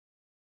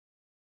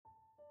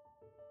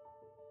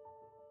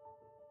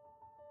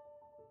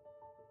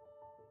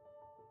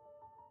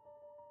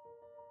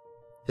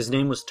His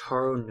name was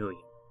Taro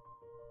Nguyen.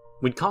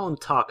 We'd call him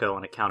Taco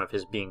on account of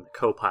his being the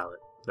co-pilot,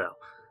 though,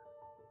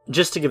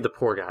 just to give the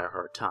poor guy a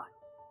hard time,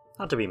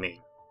 not to be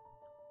mean.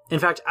 In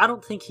fact, I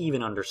don't think he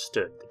even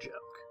understood the joke.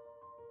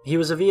 He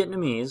was a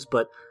Vietnamese,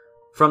 but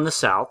from the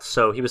south,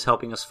 so he was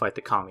helping us fight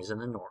the commies in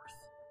the north.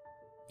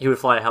 He would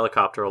fly a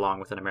helicopter along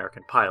with an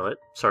American pilot,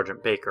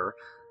 Sergeant Baker.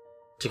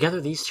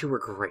 Together, these two were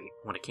great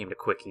when it came to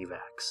quick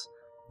evacs.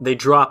 They'd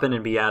drop in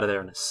and be out of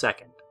there in a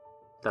second,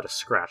 without a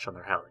scratch on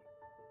their heli.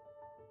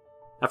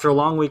 After a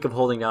long week of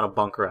holding down a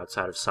bunker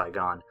outside of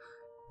Saigon,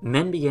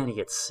 men began to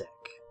get sick.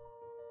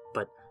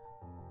 But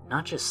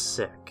not just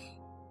sick,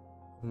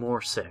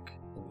 more sick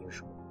than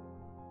usual.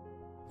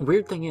 The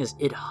weird thing is,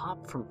 it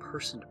hopped from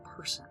person to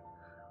person.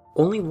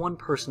 Only one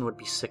person would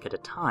be sick at a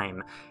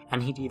time,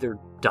 and he'd either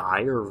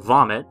die or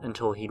vomit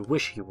until he'd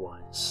wish he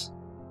was.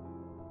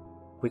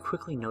 We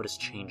quickly noticed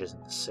changes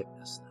in the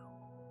sickness,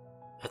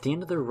 though. At the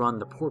end of their run,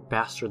 the poor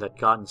bastard that'd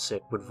gotten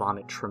sick would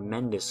vomit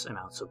tremendous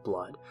amounts of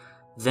blood.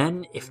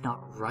 Then, if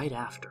not right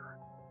after,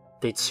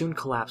 they'd soon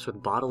collapse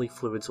with bodily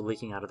fluids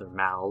leaking out of their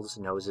mouths,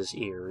 noses,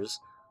 ears,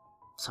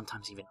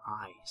 sometimes even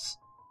eyes.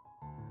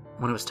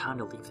 When it was time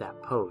to leave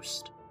that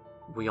post,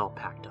 we all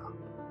packed up.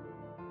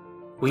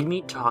 We'd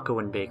meet Taco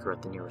and Baker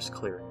at the nearest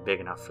clearing,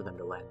 big enough for them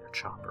to land their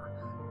chopper.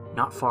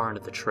 Not far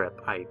into the trip,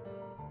 I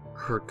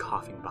heard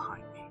coughing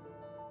behind me.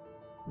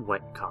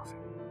 Wet coughing.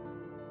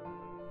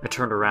 I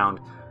turned around.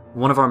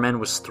 One of our men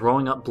was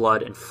throwing up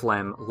blood and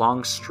phlegm,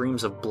 long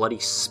streams of bloody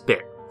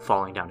spit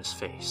falling down his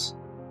face.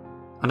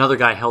 Another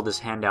guy held his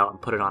hand out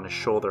and put it on his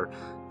shoulder.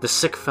 The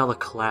sick fella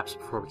collapsed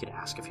before we could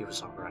ask if he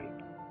was alright.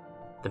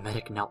 The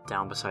medic knelt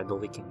down beside the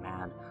leaking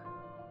man.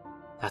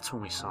 That's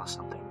when we saw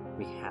something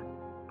we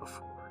hadn't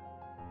before.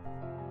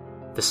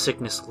 The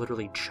sickness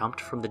literally jumped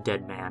from the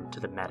dead man to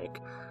the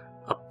medic.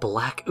 A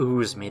black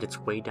ooze made its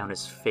way down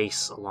his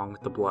face along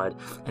with the blood,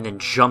 and then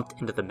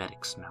jumped into the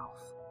medic's mouth.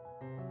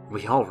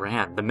 We all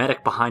ran, the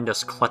medic behind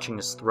us clutching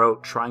his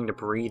throat, trying to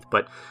breathe,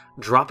 but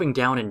dropping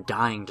down and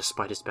dying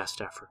despite his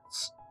best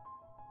efforts.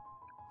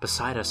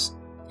 Beside us,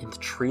 in the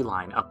tree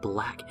line, a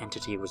black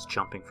entity was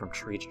jumping from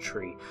tree to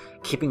tree,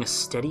 keeping a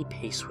steady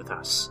pace with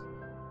us.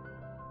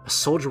 A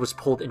soldier was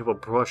pulled into a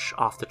bush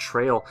off the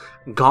trail,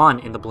 gone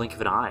in the blink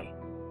of an eye.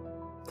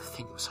 The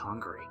thing was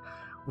hungry.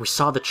 We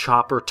saw the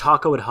chopper.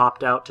 Taco had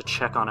hopped out to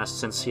check on us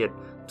since he had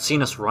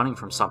seen us running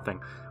from something.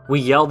 We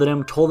yelled at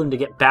him, told him to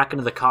get back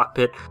into the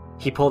cockpit.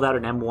 He pulled out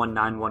an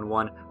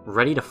M1911,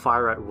 ready to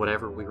fire at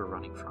whatever we were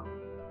running from.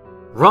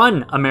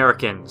 "Run,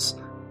 Americans!"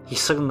 He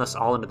signaled us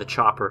all into the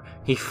chopper.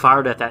 He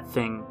fired at that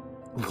thing,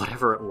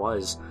 whatever it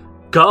was.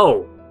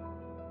 "Go!"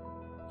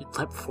 It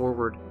leapt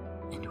forward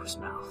into his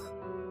mouth.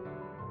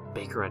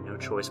 Baker had no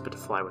choice but to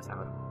fly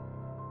without him.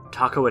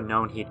 Taco had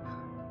known he'd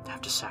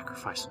have to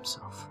sacrifice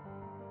himself.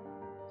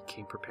 He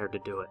came prepared to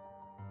do it.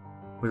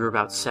 We were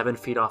about 7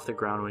 feet off the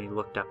ground when he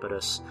looked up at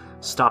us,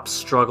 stopped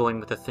struggling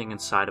with the thing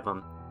inside of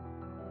him,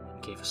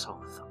 and gave us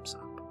all a thumbs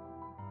up.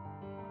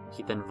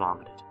 He then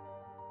vomited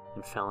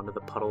and fell into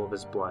the puddle of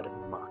his blood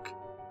and muck,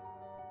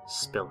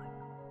 spilling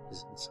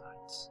his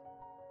insides.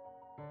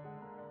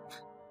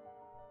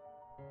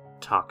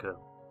 Taco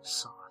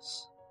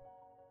sauce.